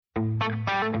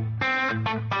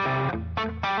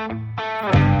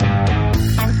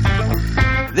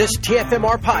This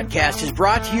TFMR podcast is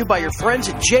brought to you by your friends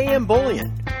at JM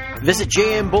Bullion. Visit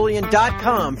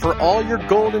jmbullion.com for all your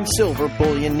gold and silver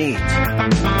bullion needs.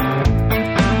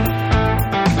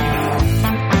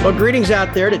 Well, greetings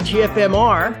out there to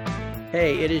TFMR.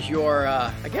 Hey, it is your,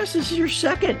 I guess this is your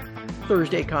second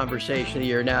Thursday conversation of the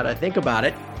year now that I think about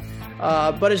it.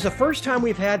 But it's the first time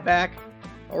we've had back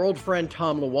our old friend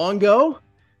Tom Luongo.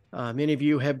 Many of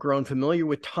you have grown familiar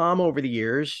with Tom over the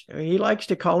years. He likes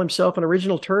to call himself an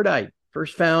original turdite.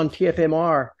 First found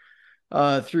TFMR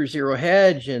through Zero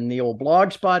Hedge and the old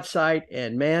Blogspot site.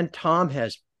 And man, Tom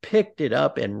has picked it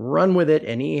up and run with it.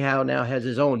 And he now has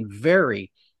his own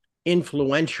very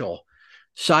influential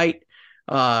site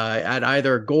at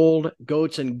either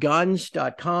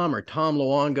goldgoatsandguns.com or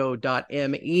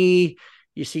tomluongo.me.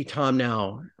 You see Tom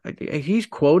now, he's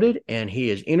quoted and he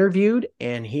is interviewed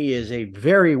and he is a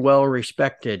very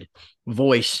well-respected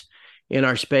voice in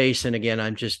our space. And again, I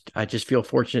just feel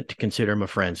fortunate to consider him a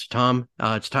friend. So Tom,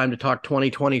 it's time to talk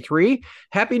 2023.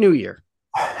 Happy New Year.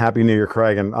 Happy New Year,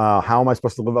 Craig. And how am I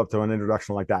supposed to live up to an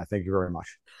introduction like that? Thank you very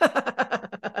much.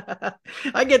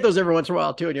 I get those every once in a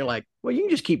while too. And you're like, well, you can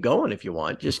just keep going if you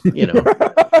want. Just,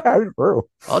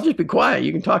 I'll just be quiet.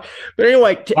 You can talk. But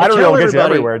anyway, I don't know, get you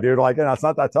everywhere, dude. Like, it's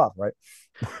not that tough, right?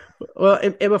 Well,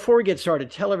 and before we get started,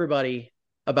 tell everybody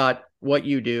about what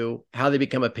you do, how they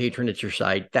become a patron at your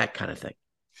site, that kind of thing.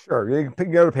 Sure. You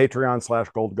can go to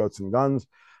Patreon/goldgoatsandguns.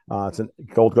 It's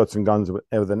Gold Goats and Guns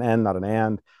with an N, not an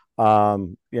and. Or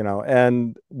you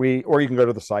can go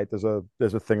to the site. There's a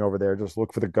thing over there. Just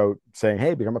look for the goat saying,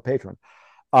 hey, become a patron.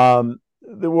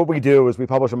 What we do is we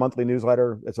publish a monthly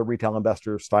newsletter. It's a retail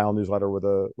investor style newsletter with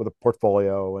a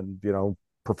portfolio and,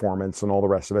 performance and all the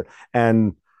rest of it.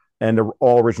 And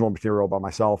all original material by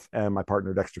myself and my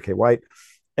partner, Dexter K. White.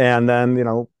 And then,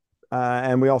 and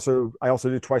I also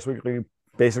do twice weekly,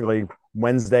 basically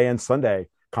Wednesday and Sunday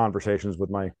conversations with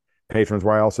my patrons,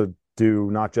 where I also do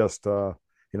not just, kind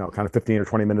of 15 or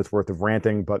 20 minutes worth of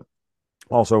ranting, but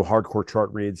also hardcore chart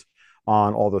reads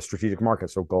on all the strategic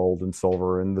markets. So gold and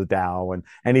silver and the Dow and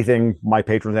anything my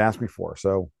patrons ask me for.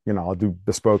 So, I'll do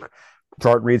bespoke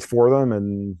chart reads for them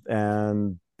and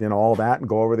all of that, and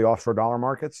go over the offshore dollar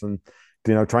markets and,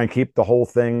 try and keep the whole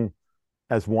thing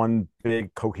as one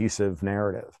big cohesive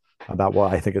narrative about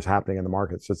what I think is happening in the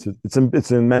markets.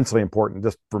 It's immensely important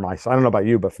just for I don't know about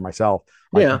you, but for myself,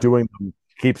 doing them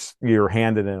keeps your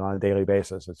hand in it on a daily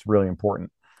basis. It's really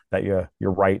important that you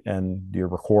write and you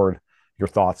record your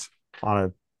thoughts on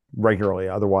it regularly.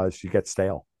 Otherwise you get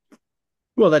stale.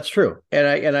 Well, that's true. And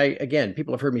I, again,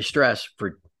 people have heard me stress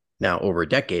for now over a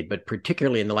decade, but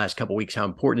particularly in the last couple of weeks, how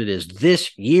important it is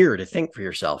this year to think for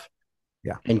yourself.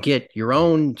 Yeah. And get your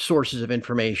own sources of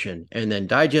information and then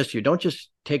digest you. Don't just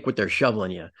take what they're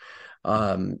shoveling you.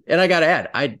 And I got to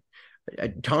add,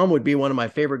 Tom would be one of my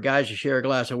favorite guys to share a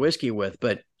glass of whiskey with,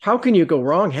 but how can you go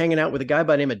wrong hanging out with a guy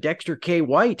by the name of Dexter K.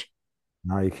 White?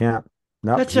 No, you can't.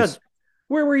 No,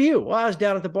 where were you? Well, I was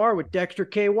down at the bar with Dexter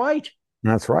K. White.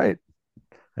 That's right.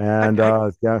 And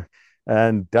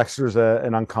and Dexter's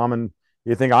an uncommon.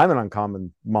 You think I'm an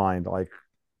uncommon mind? Like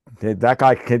that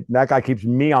guy keeps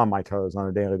me on my toes on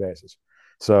a daily basis.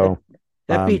 So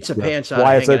that beats the pants out.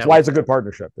 It's why it's a good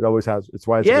partnership. It always has. It's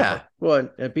why it's well,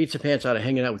 it beats the pants out of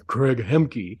hanging out with Craig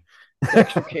Hemke.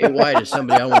 Dexter K. White is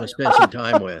somebody I want to spend some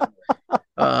time with.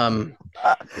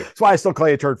 That's why I still call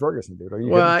you Turd Ferguson, dude. There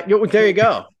you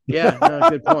go. Yeah, no,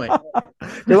 good point.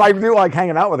 Because I do like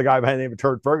hanging out with a guy by the name of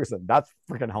Turd Ferguson. That's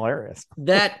freaking hilarious.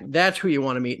 That's who you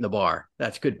want to meet in the bar.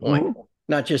 That's a good point. Mm-hmm.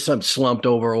 Not just some slumped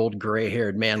over old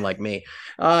gray-haired man like me.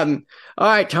 All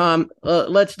right, Tom,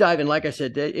 let's dive in. Like I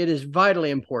said, it is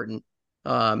vitally important.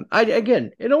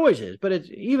 It always is, but it's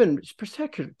even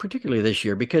particularly this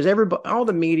year because all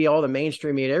the media, all the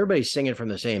mainstream media, everybody's singing from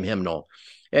the same hymnal.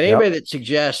 And anybody that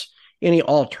suggests any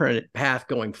alternate path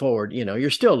going forward, you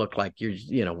still look like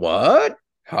what?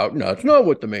 How? No, that's not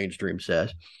what the mainstream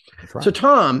says. Right. So,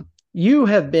 Tom, you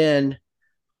have been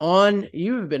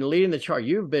leading the charge.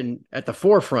 You've been at the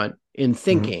forefront in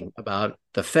thinking about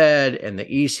the Fed and the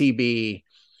ECB,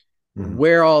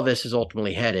 where all this is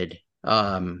ultimately headed.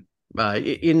 Even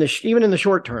in the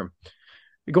short term,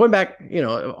 going back,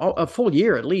 a full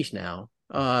year at least now.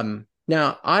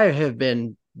 Now I have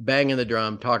been banging the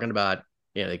drum talking about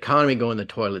the economy going to the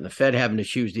toilet and the Fed having to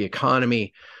choose the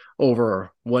economy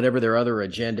over whatever their other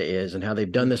agenda is and how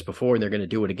they've done this before and they're going to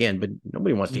do it again. But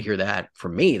nobody wants to hear that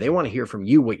from me. They want to hear from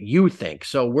you what you think.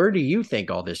 So where do you think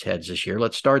all this heads this year?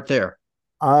 Let's start there.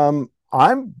 I'm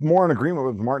more in agreement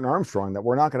with Martin Armstrong that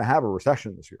we're not going to have a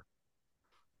recession this year.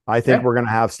 I think we're going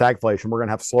to have stagflation. We're going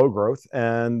to have slow growth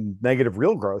and negative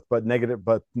real growth, but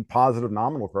positive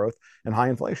nominal growth and high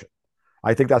inflation.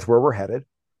 I think that's where we're headed.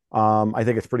 I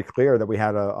think it's pretty clear that we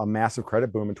had a massive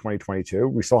credit boom in 2022.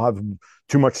 We still have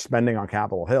too much spending on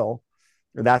Capitol Hill.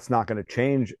 That's not going to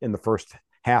change in the first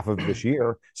half of this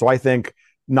year. So I think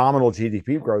nominal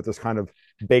GDP growth is kind of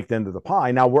baked into the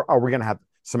pie. Now, are we going to have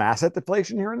some asset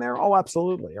deflation here and there? Oh,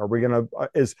 absolutely. Are we going to,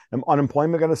 is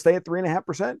unemployment going to stay at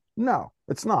 3.5%? No,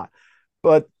 it's not.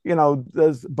 But,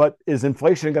 but is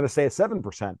inflation going to stay at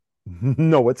 7%?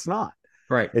 No, it's not.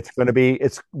 Right. It's going to be,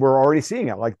 we're already seeing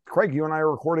it. Like Craig, you and I are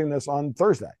recording this on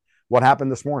Thursday. What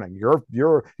happened this morning?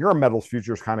 You're a metals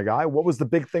futures kind of guy. What was the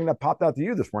big thing that popped out to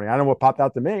you this morning? I know what popped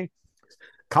out to me.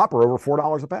 Copper over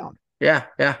 $4 a pound. Yeah,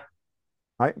 yeah.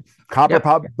 Right. Copper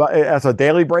pop as a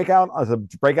daily breakout, as a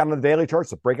breakout on the daily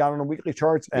charts, a breakout on the weekly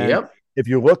charts. And if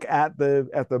you look at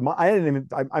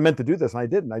I meant to do this and I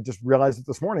didn't. I just realized it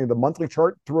this morning. The monthly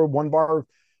chart threw a 1 bar,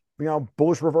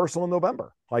 bullish reversal in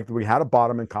November. Like we had a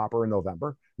bottom in copper in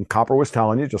November, and copper was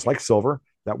telling you, just like silver,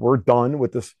 that we're done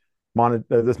with this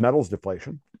metals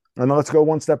deflation. And then let's go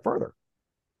one step further.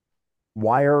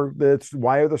 Why are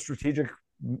the strategic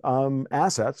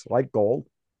assets like gold,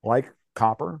 like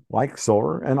copper, like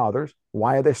silver, and others,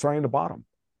 why are they starting to bottom?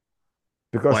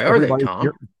 Because why are they,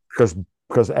 Tom?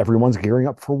 Because everyone's gearing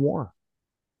up for war.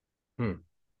 No,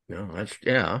 that's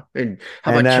yeah. And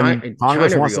how and about then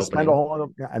Congress China wants to spend a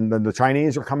whole, and then the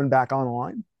Chinese are coming back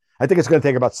online. I think it's going to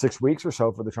take about 6 weeks or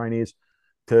so for the Chinese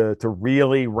to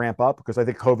really ramp up, because I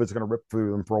think COVID is going to rip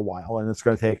through them for a while, and it's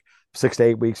going to take 6 to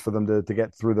 8 weeks for them to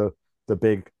get through the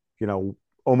big,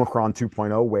 Omicron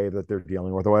 2.0 wave that they're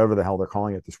dealing with, or whatever the hell they're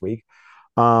calling it this week.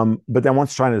 But then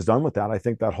once China is done with that, I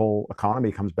think that whole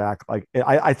economy comes back. Like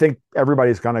I think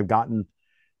everybody's kind of gotten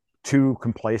too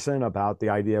complacent about the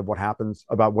idea of what happens,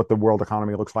 about what the world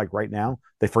economy looks like right now.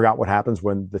 They forgot what happens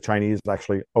when the Chinese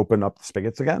actually open up the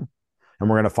spigots again. And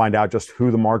we're going to find out just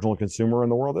who the marginal consumer in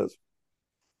the world is.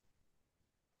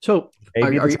 So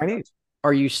maybe the Chinese.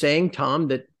 Are you saying, Tom,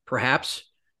 that perhaps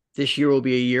this year will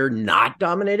be a year not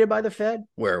dominated by the Fed,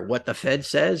 where what the Fed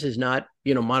says is not,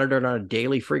 monitored on a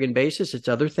daily friggin' basis? It's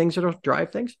other things that'll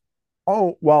drive things?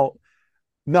 Oh, well,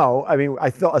 no. I mean,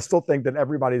 I still think that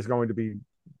everybody's going to be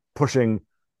pushing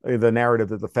the narrative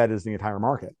that the Fed is the entire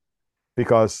market.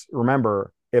 Because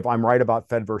remember, if I'm right about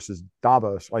Fed versus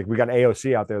Davos, like we got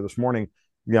AOC out there this morning,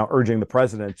 urging the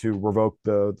president to revoke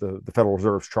the Federal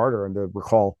Reserve's charter and to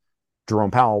recall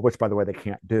Jerome Powell, which, by the way, they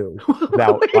can't do.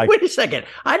 Wait a second.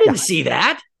 I didn't see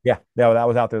that. Yeah, that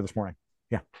was out there this morning.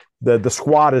 Yeah, the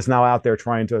squad is now out there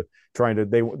trying to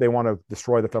they want to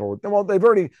destroy the federal. Well, they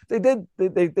floated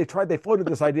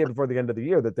this idea before the end of the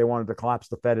year that they wanted to collapse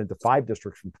the Fed into 5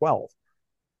 districts from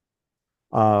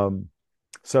 12.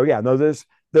 So yeah, no, this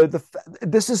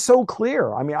is so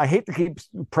clear. I mean, I hate to keep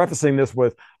prefacing this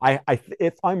with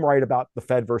if I'm right about the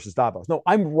Fed versus Davos. No,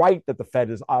 I'm right that the Fed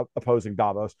is opposing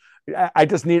Davos. I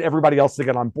just need everybody else to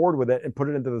get on board with it and put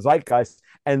it into the zeitgeist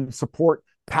and support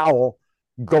Powell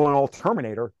going all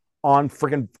Terminator on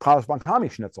freaking Klaus von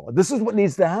Schnitzel. This is what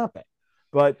needs to happen.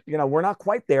 But, we're not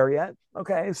quite there yet.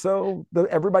 Okay, so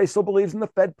everybody still believes in the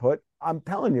Fed put. I'm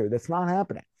telling you, that's not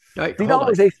happening. Right,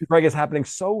 de-dollarization, Greg, is happening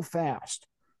so fast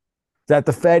that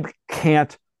the Fed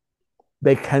cannot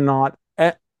pivot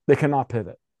at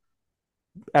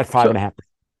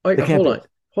 5.5%.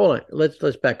 Hold on.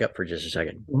 Let's back up for just a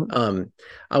second. Mm-hmm.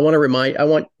 I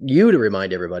want you to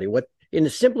remind everybody what, in the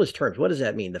simplest terms, what does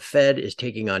that mean? The Fed is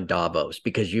taking on Davos,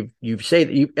 because you say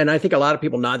that and I think a lot of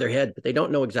people nod their head, but they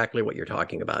don't know exactly what you're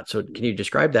talking about. So can you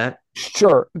describe that?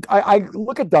 Sure. I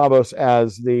look at Davos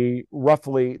as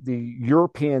roughly the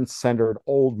European-centered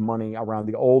old money around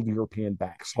the old European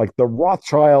banks, like the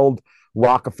Rothschild,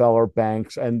 Rockefeller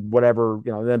banks, and whatever,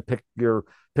 then pick your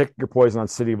poison on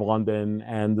City of London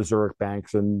and the Zurich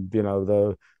banks and,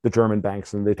 the German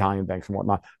banks and the Italian banks and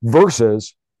whatnot,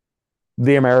 versus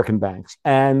the American banks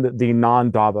and the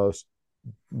non-Davos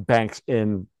banks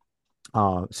in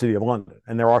City of London.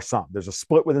 And there are some. There's a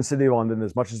split within City of London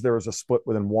as much as there is a split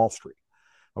within Wall Street.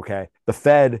 Okay. The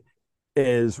Fed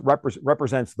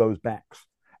represents those banks.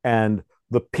 And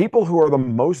the people who are the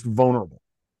most vulnerable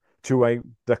to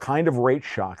the kind of rate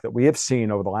shock that we have seen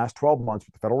over the last 12 months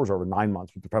with the Federal Reserve, and 9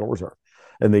 months with the Federal Reserve,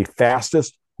 and the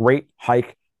fastest rate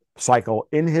hike cycle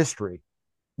in history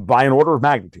by an order of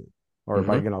magnitude, or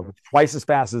by twice as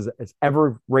fast as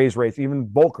ever raised rates. Even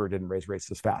Volcker didn't raise rates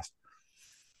this fast.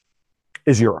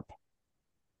 Is Europe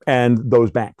and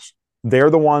those banks. They're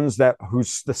the ones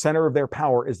whose the center of their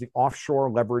power is the offshore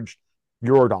leveraged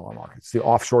Eurodollar markets, the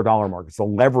offshore dollar markets, the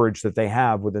leverage that they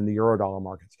have within the Eurodollar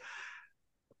markets.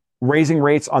 Raising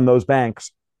rates on those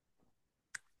banks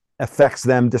affects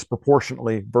them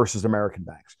disproportionately versus American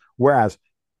banks. Whereas,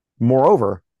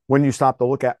 moreover, when you stop to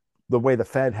look at the way the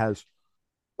Fed has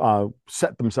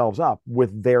set themselves up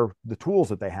with the tools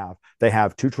that they have. They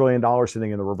have $2 trillion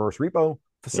sitting in the reverse repo Yeah.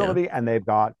 facility, and they've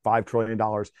got $5 trillion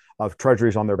of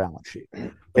treasuries on their balance sheet.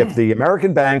 If the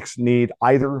American banks need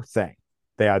either thing,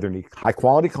 they either need high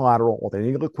quality collateral or they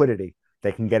need liquidity,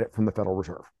 they can get it from the Federal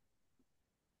Reserve.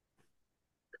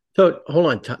 So hold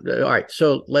on. All right.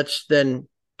 So let's then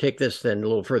take this then a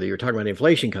little further. You're talking about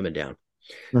inflation coming down,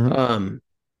 Mm-hmm. um,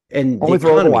 and the Only for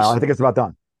a little while. I economy's think it's about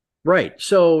done. right.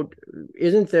 So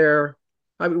isn't there?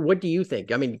 I mean, what do you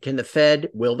think? I mean,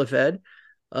 will the Fed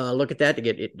look at that to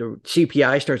get it? The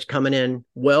CPI starts coming in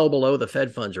well below the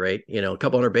Fed funds rate. A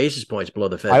couple hundred basis points below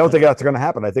the I Fed don't funds. think that's going to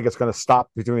happen. I think it's going to stop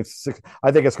between six.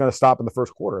 I think it's going to stop in the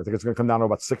first quarter. I think it's going to come down to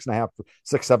about 6.5,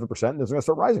 6, 7%, and it's going to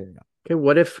start rising again. Okay.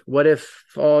 What if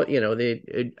all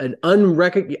an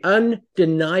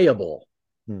undeniable,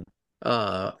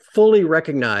 fully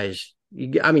recognized.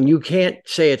 I mean, you can't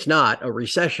say it's not a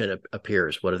recession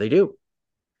appears. What do they do?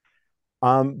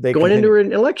 They Going continue. into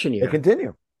an election They year.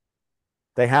 continue.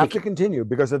 They have They, to continue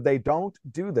because if they don't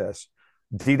do this,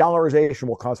 de-dollarization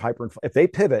will cause hyperinflation. If they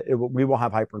pivot, we will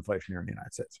have hyperinflation here in the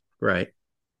United States. right.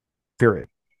 Period.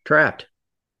 Trapped.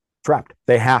 Trapped.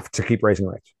 They have to keep raising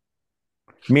rates.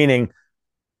 Meaning,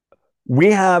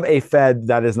 we have a Fed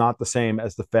that is not the same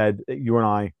as the Fed that you and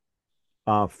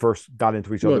I first got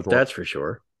into each other's work. That's for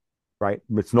sure. Right?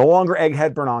 It's no longer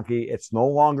Egghead Bernanke. It's no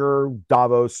longer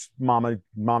Davos Mama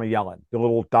Yellen, the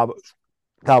little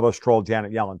Davos troll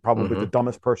Janet Yellen, probably the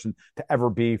dumbest person to ever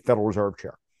be Federal Reserve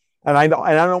Chair. And I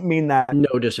don't mean that.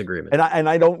 No disagreement. And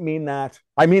I don't mean that.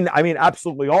 I mean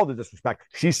absolutely all the disrespect.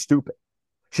 She's stupid.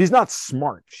 She's not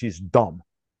smart. She's dumb.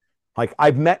 Like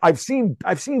I've seen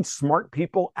smart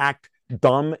people act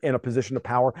dumb in a position of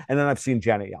power, and then I've seen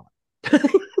Janet Yellen.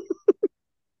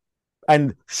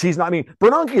 And she's not. I mean,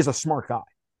 Bernanke is a smart guy.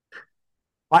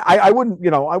 I wouldn't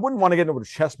want to get into a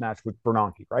chess match with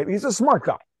Bernanke, right? He's a smart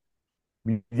guy.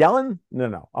 Yellen,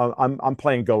 no. I'm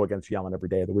playing Go against Yellen every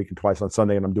day of the week and twice on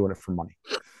Sunday, and I'm doing it for money.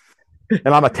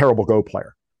 And I'm a terrible Go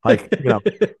player. Like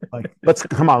let's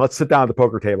sit down at the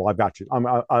poker table. I've got you.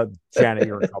 Janet,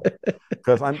 you're in trouble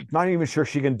because I'm not even sure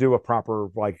she can do a proper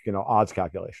odds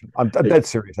calculation. I'm dead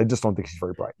serious. I just don't think she's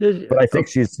very bright. But I think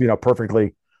she's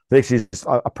perfectly. I think she's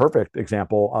a perfect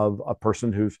example of a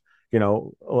person who's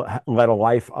led a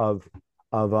life of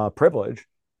privilege.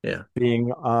 Yeah.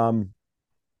 Being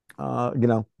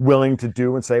willing to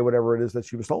do and say whatever it is that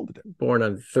she was told to do. Born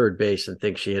on third base and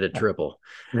thinks she hit a triple.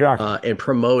 Exactly. And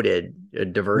promoted a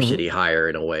diversity hire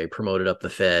in a way, promoted up the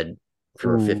Fed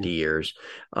for 50 years.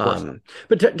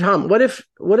 But Tom, what if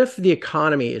the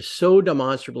economy is so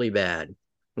demonstrably bad?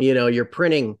 You're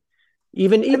printing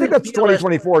even I think that's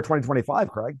 2024, 2025,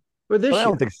 Craig. But I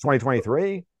don't think it's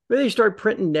 2023. But they start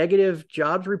printing negative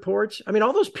jobs reports. I mean,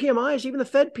 all those PMIs, even the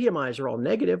Fed PMIs are all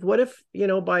negative. What if,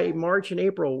 by March and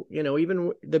April,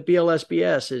 even the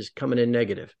BLSBS is coming in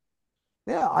negative?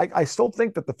 Yeah, I still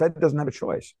think that the Fed doesn't have a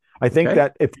choice. I think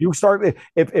that if you start,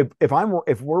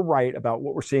 if we're right about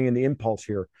what we're seeing in the impulse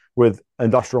here with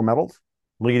industrial metals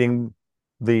leading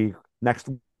the next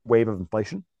wave of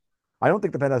inflation, I don't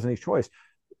think the Fed has any choice.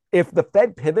 If the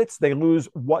Fed pivots, they lose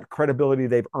what credibility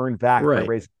they've earned back by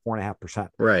raising 4.5%.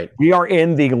 Right. We are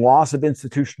in the loss of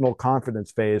institutional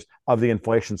confidence phase of the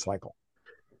inflation cycle.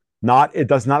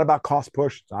 It's not about cost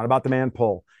push. It's not about demand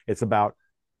pull. It's about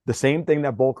the same thing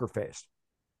that Volcker faced.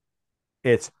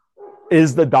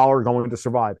 Is the dollar going to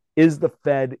survive? Is the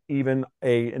Fed even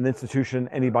an institution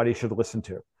anybody should listen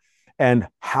to? And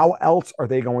how else are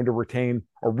they going to retain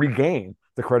or regain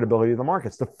the credibility of the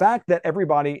markets? The fact that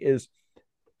everybody is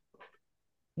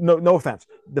no offense.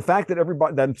 The fact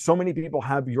that so many people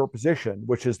have your position,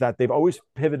 which is that they've always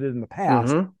pivoted in the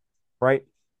past, right?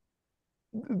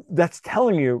 That's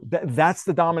telling you that's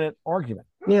the dominant argument.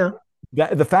 Yeah.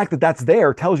 The fact that that's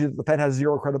there tells you that the Fed has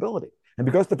zero credibility. And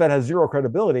because the Fed has zero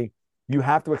credibility, you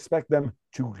have to expect them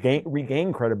to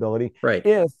regain credibility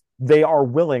if they are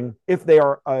willing, if they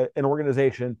are an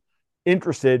organization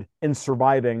interested in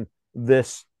surviving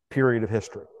this period of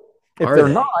history. If they're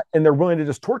not, and they're willing to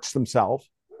just torch themselves,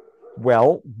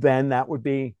 well, then that would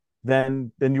be,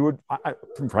 then you would,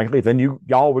 frankly, then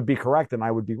y'all would be correct and I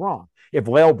would be wrong. If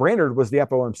Lael Brainerd was the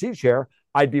FOMC chair,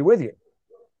 I'd be with you.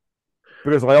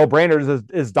 Because Lael Brainerd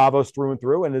is Davos through and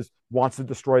through and wants to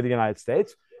destroy the United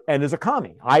States and is a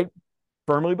commie. I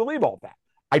firmly believe all of that.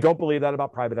 I don't believe that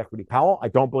about private equity Powell. I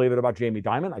don't believe it about Jamie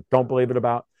Dimon. I don't believe it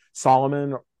about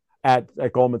Solomon at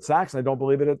Goldman Sachs. And I don't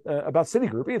believe it about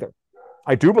Citigroup either.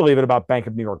 I do believe it about Bank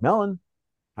of New York Mellon.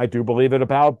 I do believe it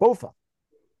about BOFA.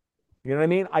 You know what I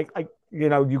mean?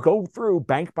 You go through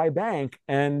bank by bank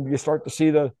and you start to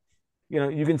see the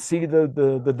you can see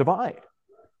the divide.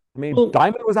 I mean, Well,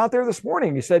 Diamond was out there this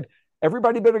morning. He said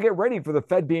everybody better get ready for the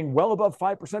Fed being well above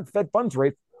 5% Fed funds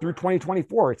rate through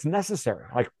 2024. It's necessary.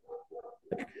 Like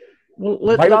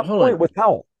right on hold point on. with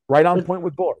Powell, right on Let, point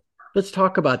with Bullard. let's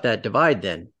talk about that divide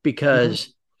then, Mm-hmm.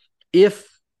 because if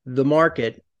the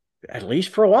market, at least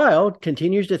for a while,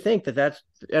 continues to think that that's,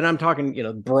 and I'm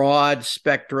talking, broad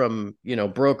spectrum,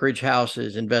 brokerage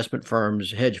houses, investment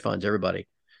firms, hedge funds, everybody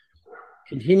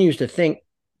continues to think,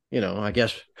 I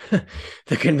guess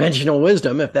the conventional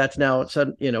wisdom, if that's now,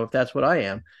 if that's what I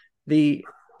am, the,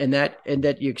 and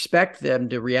that you expect them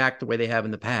to react the way they have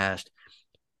in the past.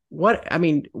 What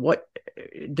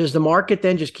does the market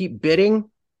then just keep bidding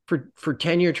for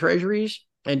 10-year treasuries?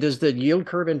 And does the yield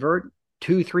curve invert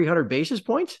 300 basis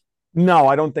points? No,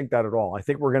 I don't think that at all. I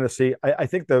think we're going to see. I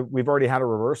think that we've already had a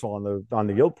reversal on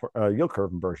the yield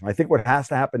curve inversion. I think what has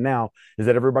to happen now is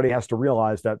that everybody has to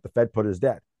realize that the Fed put is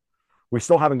dead. We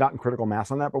still haven't gotten critical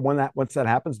mass on that, but once that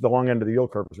happens, the long end of the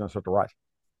yield curve is going to start to rise.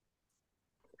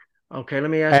 Okay, let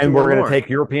me ask you And one we're going to more. take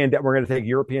European debt. We're going to take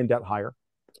European debt higher.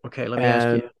 Okay, let me ask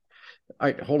you. And All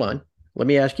right, hold on. Let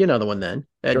me ask you another one then.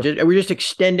 sure. We're just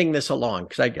extending this along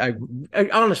because I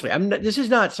honestly, I'm not. This is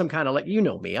not some kind of, like,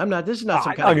 me. I'm not. This is not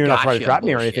some kind Oh, of you're not trying to gotcha trap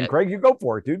me or anything, bullshit. Craig. You go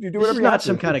for it, dude. You do This is whatever you not have to.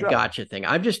 some It's your kind of show. gotcha thing.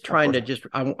 I'm just Of trying course to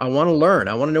not. I want to learn.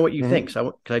 I want to know what you think. Mm-hmm.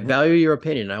 So because I value your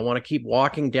opinion. I want to keep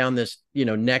walking down this,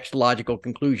 next logical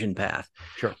conclusion path.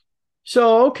 Sure.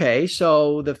 So, okay.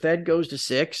 So the Fed goes to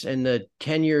 6 and the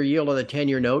 10-year yield on the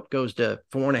 10-year note goes to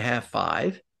 4.5,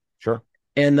 5. Sure.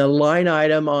 And the line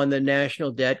item on the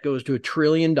national debt goes to $1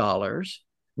 trillion.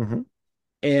 Mm-hmm.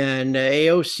 And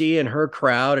AOC and her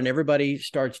crowd and everybody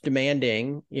starts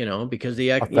demanding, because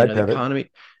A Fed the pivot. economy.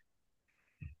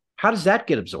 How does that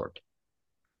get absorbed?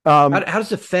 Um, How does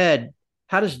the Fed?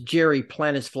 How does Jerry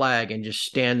plant his flag and just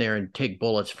stand there and take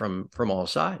bullets from all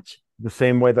sides? the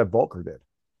same way that Volcker did.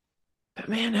 But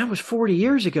man, that was 40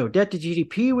 years ago. Debt to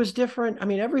GDP was different. I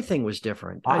mean, everything was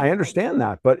different. I understand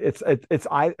that, but it's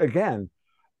I again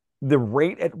the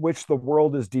rate at which the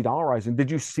world is de-dollarizing. Did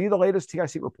you see the latest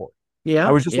TIC report? I Yeah,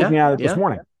 was just yeah, looking at it this yeah.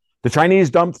 morning. The Chinese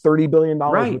dumped $30 billion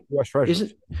Right. with U.S. treasuries,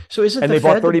 Isn't isn't and the they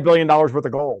bought Fed $30 billion worth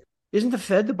of gold. isn't the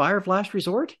Fed the buyer of last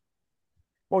resort?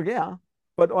 Well, yeah,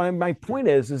 but my point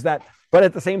is that, but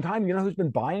at the same time, you know who's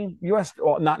been buying U.S.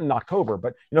 Well, not in October,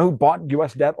 but you know who bought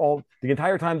U.S. debt all the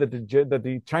entire time that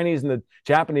the Chinese and the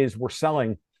Japanese were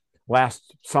selling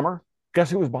last summer? Guess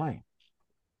who was buying?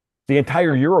 The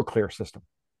entire Euroclear system.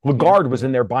 Yeah. Lagarde was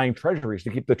in there buying treasuries to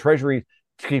keep treasury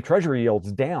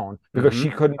yields down because she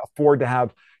Mm-hmm. couldn't afford to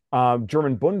have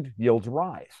German Bund yields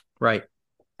rise. Right.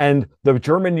 And the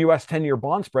German U.S. 10-year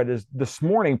bond spread is this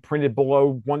morning printed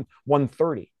below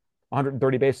 130,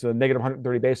 130 basis, a negative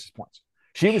 130 basis points.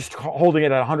 She was holding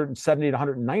it at 170 to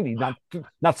 190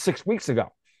 not 6 weeks ago.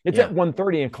 It's Yeah. at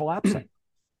 130 and collapsing.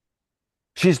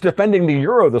 She's defending the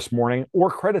euro this morning or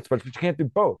credit spreads, but you can't do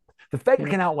both. The Fed Yeah.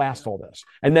 can outlast all this.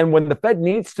 And then when the Fed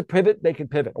needs to pivot, they can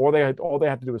pivot. All they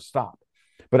have to do is stop.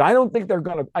 But I don't think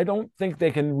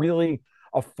they can really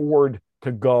afford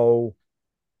to go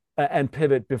and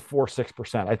pivot before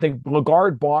 6%. I think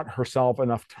Lagarde bought herself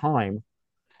enough time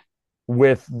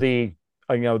with the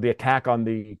the attack on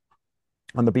the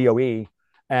BOE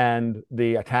and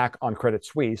the attack on Credit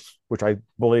Suisse, which I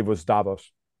believe was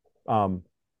Davos.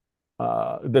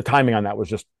 The timing on that was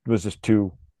just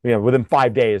too, within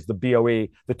 5 days, the BOE,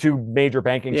 the two major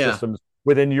banking Yeah. systems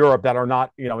within Europe that are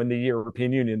not, in the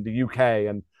European Union, the UK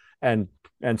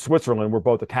and Switzerland were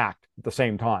both attacked at the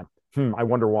same time. I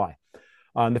wonder why.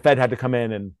 And the Fed had to come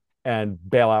in and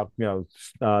bail out,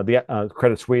 the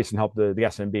Credit Suisse and help the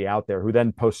SMB out there, who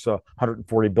then posts a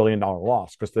 $140 billion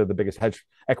loss because they're the biggest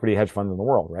equity hedge fund in the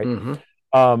world, right?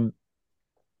 Mm-hmm.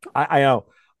 I know.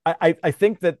 I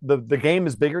think that the game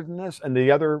is bigger than this, and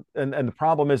the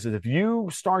problem is that if you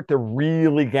start to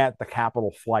really get the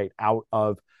capital flight out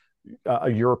of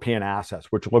European assets,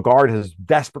 which Lagarde is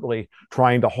desperately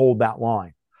trying to hold that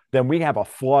line, then we have a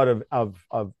flood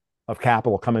of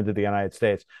capital coming to the United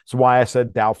States. So why I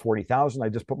said Dow 40,000. I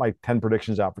just put my 10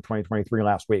 predictions out for 2023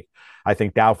 last week. I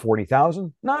think Dow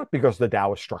 40,000, not because the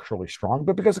Dow is structurally strong,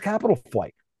 but because of capital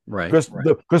flight. Right.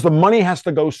 Because the money has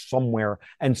to go somewhere,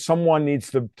 and someone needs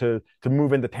to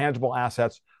move into tangible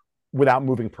assets without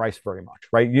moving price very much,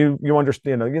 right? You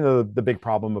understand, the big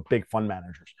problem of big fund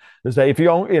managers is that if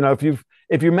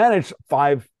you manage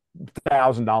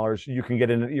 $5,000, you can get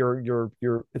in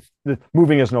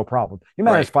moving is no problem. You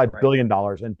manage $5 billion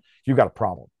and you've got a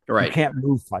problem. Right. You can't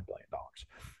move $5 billion.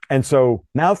 And so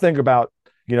now think about,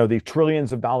 the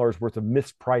trillions of dollars worth of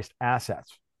mispriced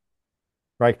assets,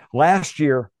 right? Last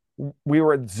year, we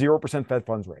were at 0% Fed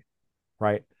funds rate,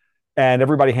 right? and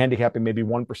everybody handicapping maybe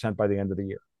 1% by the end of the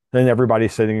year. Then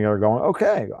everybody's sitting there going,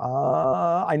 okay,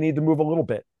 I need to move a little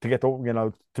bit to get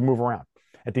to move around.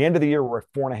 At the end of the year, we're at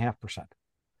 4.5%.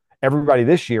 Everybody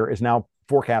this year is now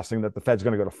forecasting that the Fed's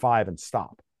going to go to 5 and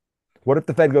stop. What if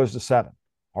the Fed goes to 7?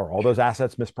 Are all those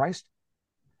assets mispriced?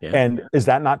 Yeah. And is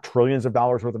that not trillions of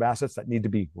dollars worth of assets that need to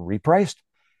be repriced?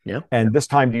 Yeah. And this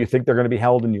time, do you think they're going to be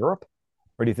held in Europe?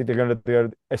 Or do you think they're going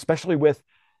to, especially with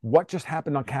what just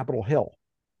happened on Capitol Hill,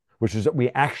 which is that we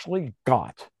actually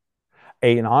got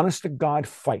an honest to God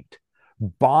fight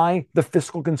by the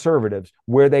fiscal conservatives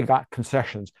where they got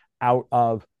concessions out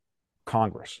of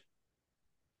Congress.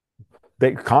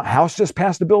 The House just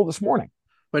passed a bill this morning.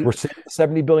 We're seeing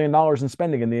 $70 billion in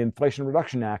spending in the Inflation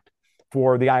Reduction Act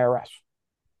for the IRS.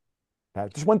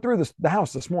 That just went through the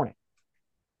House this morning.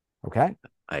 Okay.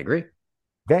 I agree.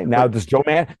 Okay. Now, does Joe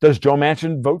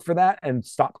Manchin vote for that and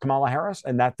stop Kamala Harris,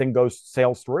 and that thing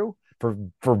sails through for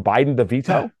Biden to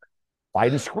veto?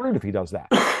 Biden's screwed if he does that.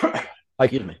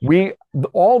 Like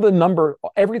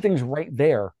everything's right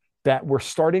there, that we're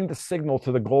starting to signal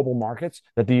to the global markets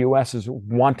that the U.S. is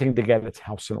wanting to get its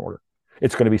house in order.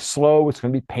 It's going to be slow. It's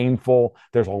going to be painful.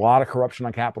 There's a lot of corruption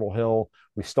on Capitol Hill.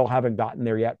 We still haven't gotten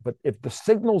there yet. But if the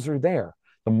signals are there,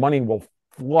 the money will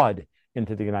flood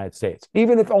into the United States.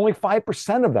 Even if only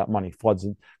 5% of that money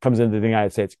comes into the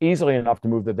United States, easily enough to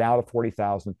move the Dow to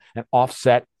 40,000 and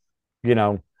offset,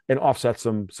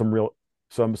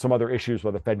 some other issues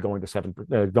with the Fed going to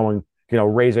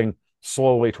 7%, raising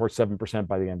slowly towards 7%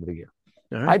 by the end of the year.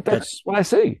 Right. That's what I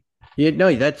see.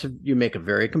 You make a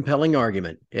very compelling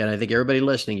argument, and I think everybody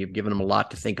listening, you've given them a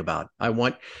lot to think about. I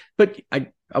want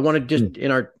to just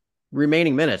in our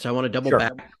remaining minutes, I want to double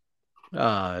back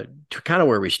to kind of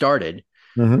where we started,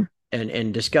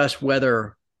 and discuss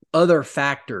whether other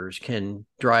factors can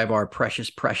drive our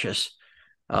precious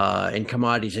and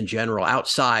commodities in general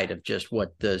outside of just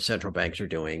what the central banks are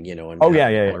doing, and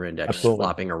dollar index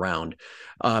flopping around.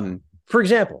 For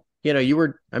example, I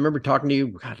remember talking to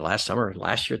you last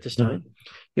year at this time,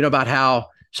 about how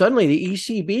suddenly the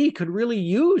ECB could really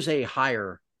use a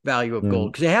higher value of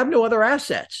gold because they have no other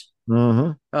assets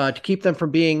to keep them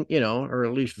from being, or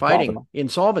at least fighting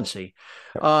insolvency.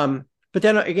 But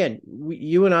then again,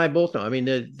 you and I both know,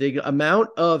 the amount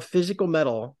of physical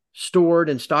metal stored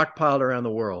and stockpiled around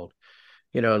the world,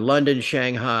 London,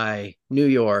 Shanghai, New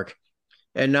York,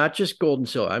 and not just gold and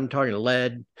silver. I'm talking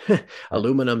lead,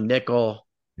 aluminum, nickel,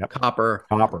 copper.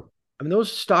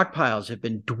 Those stockpiles have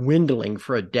been dwindling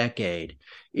for a decade.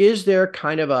 Is there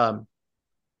kind of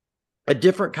a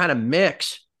different kind of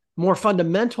mix, more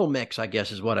fundamental mix, I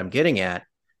guess is what I'm getting at,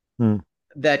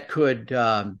 that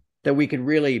we could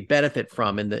really benefit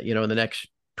from in the next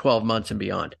 12 months and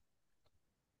beyond?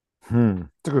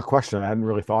 It's a good question. I hadn't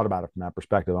really thought about it from that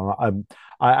perspective.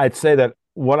 I'd say that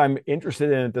what I'm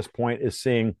interested in at this point is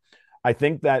seeing, I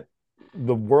think that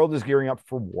the world is gearing up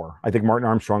for war. I think Martin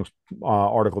Armstrong's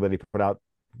article that he put out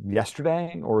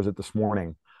yesterday, or was it this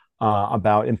morning,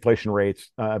 about inflation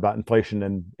rates, about inflation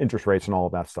and interest rates and all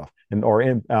of that stuff,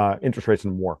 interest rates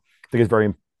and war. I think it's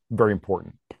very, very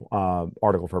important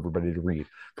article for everybody to read,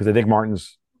 because I think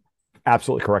Martin's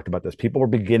absolutely correct about this. People are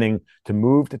beginning to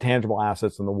move to tangible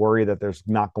assets, and the worry that there's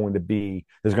going to be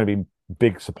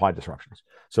big supply disruptions.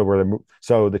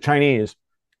 So the Chinese,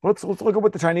 let's look at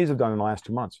what the Chinese have done in the last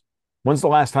 2 months. When's the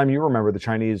last time you remember the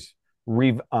Chinese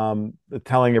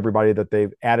telling everybody that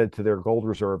they've added to their gold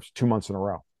reserves 2 months in a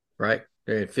row? Right.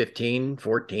 15,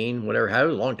 14, whatever. How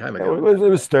long time ago? It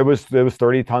was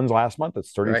 30 tons last month.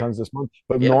 It's 30 tons this month.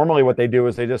 But normally what they do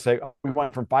is they just say, we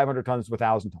went from 500 tons to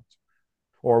 1,000 tons.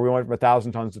 Or we went from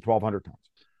 1,000 tons to 1,200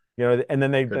 tons. And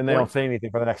then they don't say anything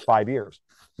for the next 5 years.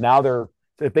 Now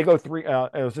if they go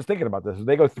I was just thinking about this. If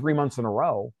they go 3 months in a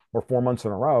row or 4 months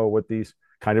in a row with these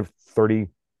kind of 30,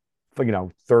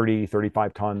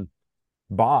 35 ton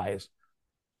buys,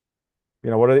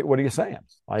 what are you saying?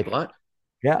 Like, what?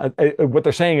 Yeah, what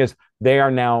they're saying is they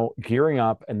are now gearing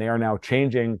up, and they are now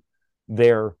changing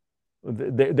they're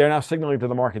now signaling to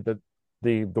the market that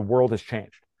the world has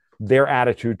changed. Their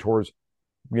attitude towards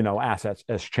assets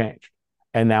has changed,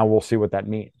 and now we'll see what that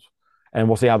means, and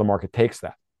we'll see how the market takes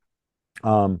that.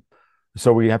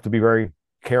 So we have to be very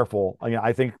careful.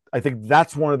 I think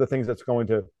that's one of the things that's going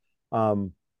to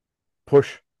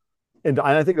push, and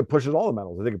I think it pushes all the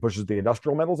metals. I think it pushes the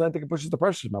industrial metals, and I think it pushes the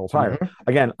precious metals higher.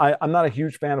 Again, I'm not a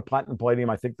huge fan of platinum and palladium.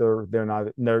 I think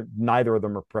neither of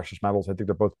them are precious metals. I think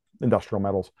they're both industrial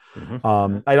metals.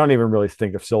 I don't even really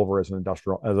think of silver as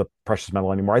a precious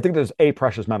metal anymore. I think there's a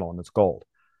precious metal, and it's gold.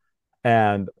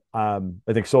 And I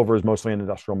think silver is mostly an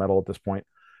industrial metal at this point.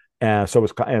 And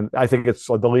I think it's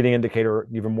the leading indicator,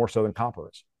 even more so than copper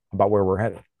is, about where we're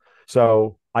headed.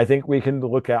 So I think we can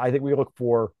look at, I think we look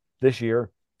for this year,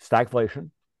 stagflation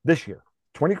this year.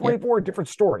 Yeah. 2024, a different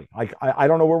story. I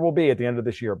don't know where we'll be at the end of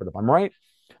this year, but if I'm right,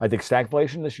 I think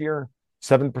stagflation this year,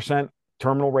 7%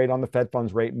 terminal rate on the Fed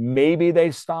funds rate. Maybe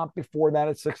they stop before that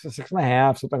at 6 to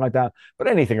 6.5, something like that. But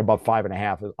anything above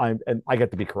 5.5 is, and I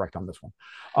get to be correct on this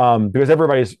one, because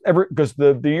because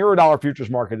the Eurodollar futures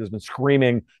market has been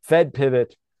screaming Fed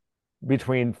pivot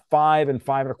between 5 and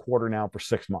 5.25 now for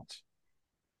 6 months.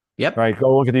 Yep. Right,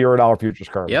 go look at the Eurodollar futures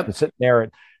curve. It's been Yep. sitting there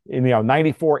at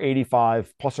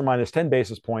 94.85 plus or minus 10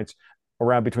 basis points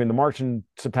around between the March and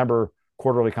September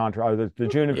quarterly contract, the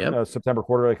June and Yep. September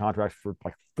quarterly contracts for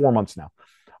like 4 months now.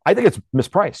 I think it's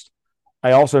mispriced.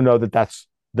 I also know that that's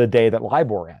the day that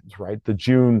LIBOR ends, right? The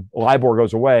June LIBOR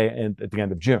goes away and at the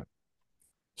end of June.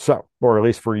 So, or at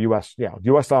least for US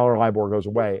dollar LIBOR goes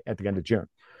away at the end of June.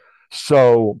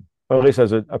 So, or at least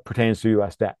as it pertains to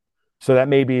US debt. So that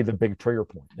may be the big trigger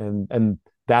point. And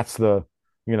that's the,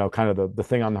 kind of the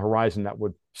thing on the horizon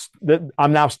that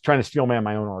I'm now trying to steel man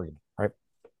my own argument, right?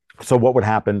 So what would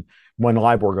happen when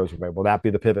LIBOR goes away? Will that be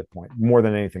the pivot point more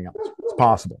than anything else? It's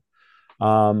possible.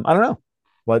 I don't know,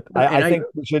 but And I think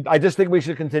we should. I just think we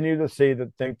should continue to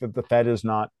think that the Fed is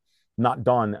not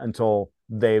done until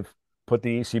they've put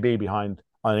the ECB behind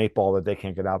an 8 ball that they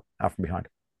can't get out from behind.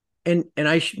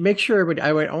 I should make sure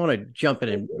I want to jump in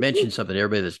and mention something to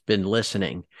everybody that's been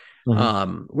listening.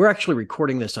 Mm-hmm. We're actually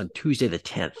recording this on Tuesday the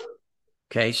 10th.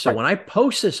 Okay, so Right. when I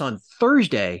post this on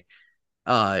Thursday,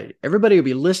 everybody will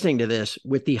be listening to this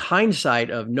with the hindsight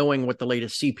of knowing what the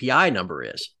latest CPI number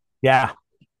is. Yeah.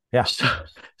 Yeah.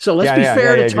 So let's be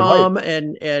fair to Right. Tom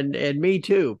and me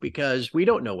too, because we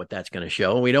don't know what that's going to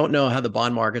show, and we don't know how the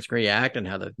bond market's going to react and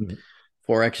how the Mm-hmm.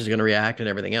 forex is going to react and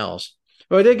everything else.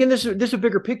 But again, this is a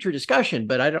bigger picture discussion.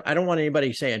 But I don't want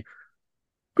anybody saying,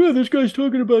 "God, this guy's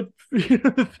talking about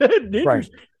the Fed and Right.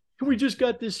 interest. We just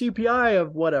got this CPI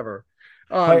of whatever."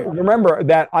 Remember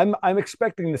that I'm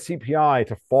expecting the CPI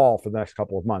to fall for the next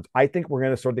couple of months. I think we're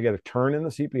going to start to get a turn in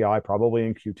the CPI probably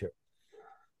in Q2.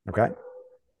 Okay.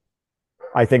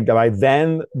 I think that by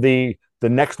then the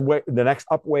next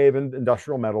up wave in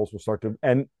industrial metals will start to,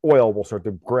 and oil will start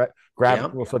to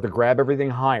Yeah. grab everything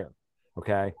higher.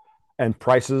 Okay. And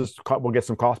prices will get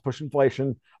some cost push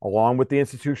inflation along with the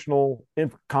institutional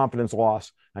confidence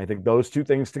loss. I think those two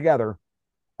things together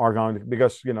are going to,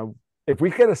 because, if we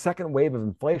get a second wave of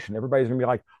inflation, everybody's going to be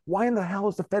like, why in the hell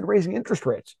is the Fed raising interest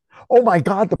rates? Oh my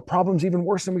God, the problem's even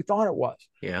worse than we thought it was.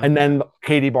 Yeah. And then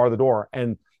Katie bar the door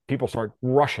and people start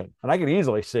rushing. And I can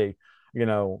easily see,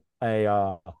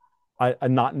 a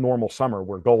not normal summer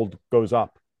where gold goes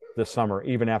up this summer,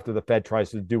 even after the Fed tries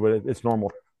to do its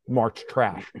normal March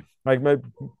trash. Like the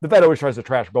Fed always tries to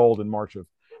trash gold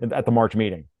at the March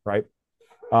meeting, right?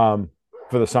 For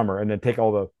the summer, and then take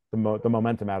all the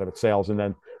momentum out of its sales, and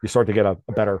then you start to get a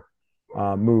better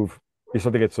move. You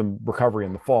start to get some recovery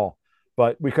in the fall.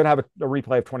 But we could have a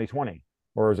replay of 2020,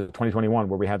 or is it 2021,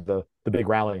 where we had the big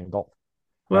rally in gold.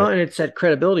 Well, right? And it's that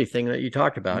credibility thing that you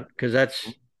talked about, because that's,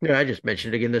 I just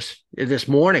mentioned it again this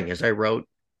morning as I wrote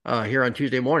here on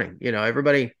Tuesday morning.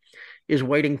 Everybody is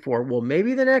waiting for, well,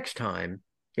 maybe the next time,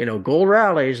 gold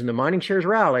rallies and the mining shares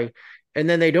rally, and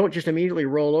then they don't just immediately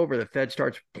roll over. The Fed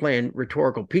starts playing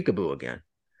rhetorical peekaboo again.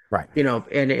 Right.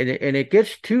 And it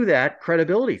gets to that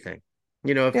credibility thing.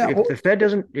 If the Fed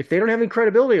if they don't have any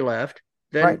credibility left,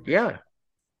 then right. Yeah.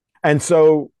 And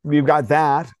so you've got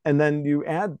that, and then you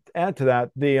add to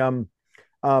that the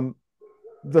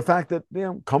fact that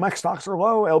COMEX stocks are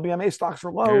low, LBMA stocks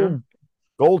are low, Yeah.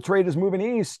 Gold trade is moving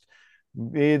east.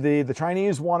 The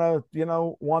Chinese want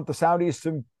the Saudis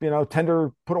to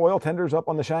put oil tenders up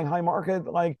on the Shanghai market,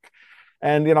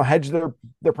 and hedge their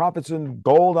profits in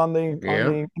gold on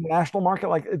the international market.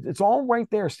 Like it's all right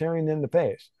there staring in the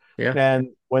face. Yeah. And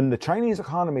when the Chinese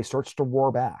economy starts to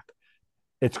roar back,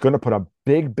 it's going to put a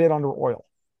big bid under oil.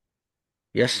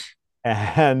 Yes.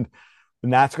 And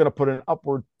that's going to put an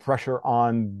upward pressure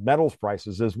on metals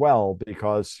prices as well,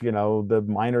 because the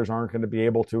miners aren't going to be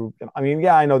able to. I mean,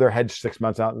 I know they're hedged 6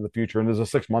 months out in the future, and there's a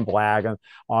 6-month lag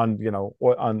on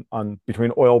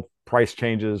between oil price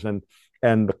changes and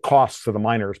the costs to the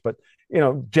miners. But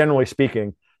generally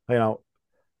speaking, we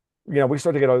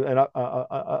start to get an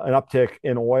uptick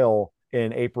in oil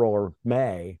in April or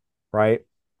May, right?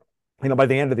 By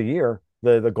the end of the year,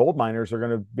 the gold miners are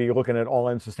going to be looking at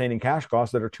all-in sustaining cash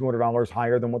costs that are $200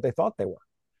 higher than what they thought they were.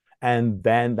 And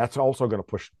then that's also going to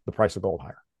push the price of gold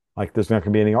higher. Like there's not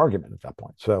going to be any argument at that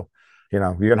point. So, you're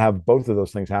going to have both of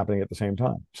those things happening at the same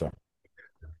time. So,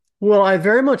 well, I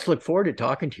very much look forward to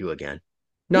talking to you again.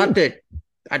 Not that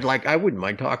I wouldn't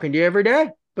mind talking to you every day.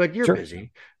 but you're Sure.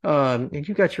 busy, and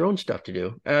you got your own stuff to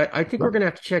do. I think we're Sure. gonna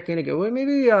have to check in and go. Well,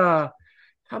 maybe how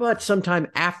about sometime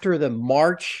after the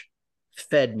March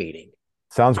Fed meeting?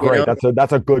 Sounds You great. know,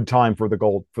 That's a good time for the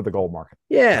gold market.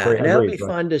 yeah, Agree. and that'll Agreed. be Right.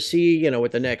 fun to see.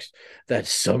 With the next that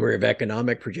summary of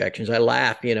economic projections. I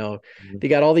laugh. Mhm. They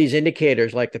got all these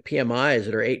indicators like the PMIs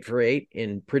that are 8 for 8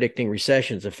 in predicting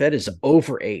recessions. The Fed is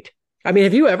over 8. I mean,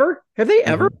 have they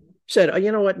ever Mhm. said, oh,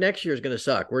 you know what, next year is going to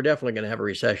suck. We're definitely going to have a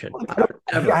recession.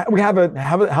 Ever. Yeah, we have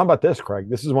how about this, Craig?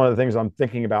 This is one of the things I'm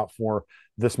thinking about for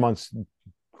this month's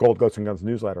Gold Goats and Guns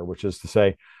newsletter, which is to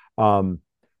say, um,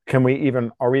 are we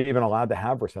even allowed to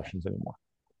have recessions anymore?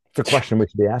 It's a question we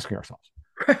should be asking ourselves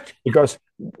Right. because,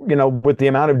 with the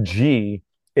amount of G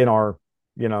in our,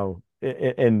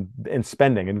 in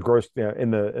spending and gross,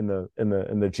 in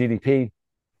the GDP,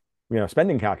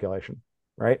 spending calculation,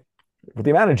 right? With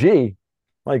the amount of G,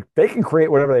 like they can create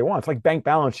whatever they want. It's like bank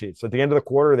balance sheets. At the end of the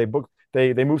quarter,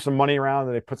 they move some money around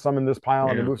and they put some in this pile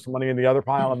and they Yeah. move some money in the other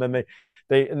pile and then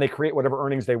they create whatever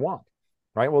earnings they want,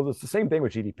 right? Well, it's the same thing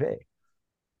with GDP.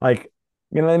 Like,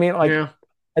 you know what I mean? Like Yeah.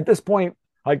 at this point,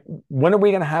 like when are we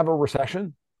going to have a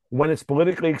recession? When it's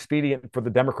politically expedient for the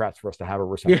Democrats for us to have a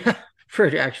recession. Yeah. For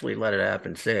it to actually let it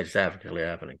happen, say it's actually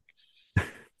happening.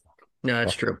 No,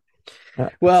 that's So, true.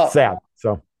 it's Well, sad.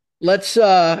 So let's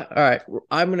all right.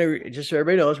 I'm gonna just so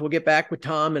everybody knows, we'll get back with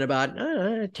Tom in about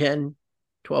 10,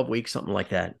 12 weeks, something like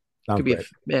that. sounds Could be great.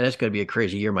 man, that's gonna be a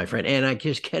crazy year, my friend. And I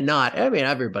just cannot. I mean,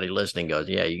 everybody listening goes,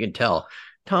 yeah, you can tell.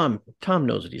 Tom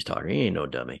knows what he's talking. He ain't no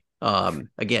dummy.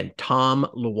 Again,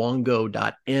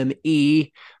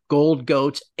 tomluongo.me, gold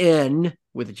goats n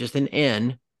with just an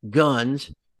N,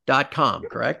 guns.com,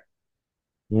 correct?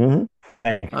 Mm-hmm.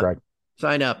 Thanks, Greg.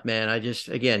 Sign up, man. This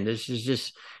is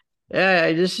just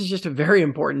a very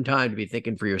important time to be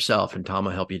thinking for yourself, and Tom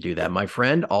will help you do that, my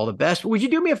friend. All the best. Would you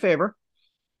do me a favor?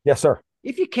 Yes, sir.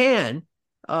 If you can,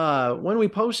 when we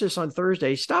post this on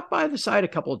Thursday, stop by the site a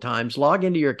couple of times, log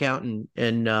into your account,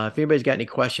 and if anybody's got any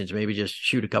questions, maybe just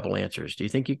shoot a couple answers. Do you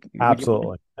think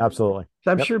Absolutely. Absolutely.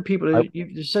 I'm Yep. sure people, I,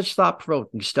 there's such thought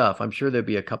provoking stuff. I'm sure there'd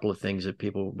be a couple of things that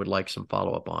people would like some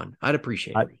follow up on. I'd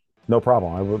appreciate I, it. no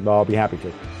problem. I'll be happy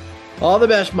to. All the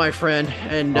best, my friend,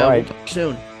 and All we'll right. talk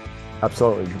soon.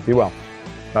 Absolutely. Be well.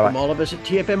 Bye From bye. all of us at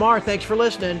TFMR, thanks for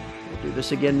listening. We'll do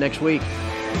this again next week.